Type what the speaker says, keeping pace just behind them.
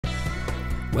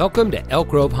Welcome to Elk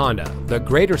Grove Honda, the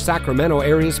greater Sacramento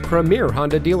area's premier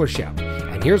Honda dealership.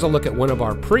 And here's a look at one of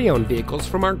our pre-owned vehicles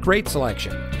from our great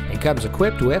selection. It comes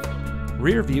equipped with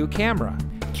rear view camera,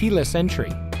 keyless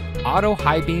entry, auto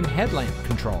high beam headlamp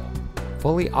control,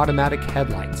 fully automatic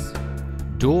headlights,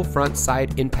 dual front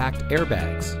side impact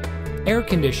airbags, air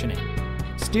conditioning,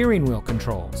 steering wheel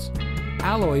controls,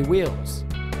 alloy wheels,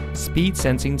 speed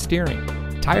sensing steering,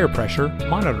 tire pressure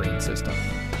monitoring system,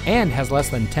 and has less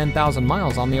than 10,000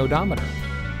 miles on the odometer.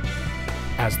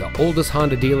 As the oldest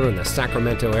Honda dealer in the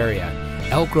Sacramento area,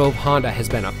 Elk Grove Honda has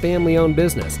been a family-owned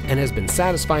business and has been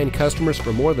satisfying customers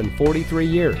for more than 43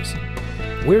 years.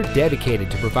 We're dedicated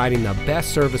to providing the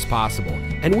best service possible,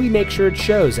 and we make sure it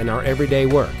shows in our everyday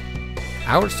work.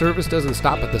 Our service doesn't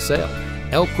stop at the sale.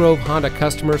 Elk Grove Honda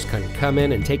customers can come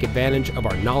in and take advantage of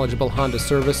our knowledgeable Honda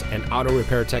service and auto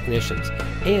repair technicians,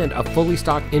 and a fully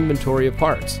stocked inventory of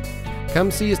parts. Come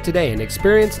see us today and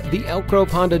experience the Elk Grove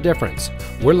Honda difference.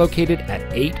 We're located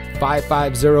at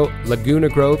 8550 Laguna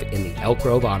Grove in the Elk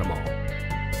Grove Auto Mall.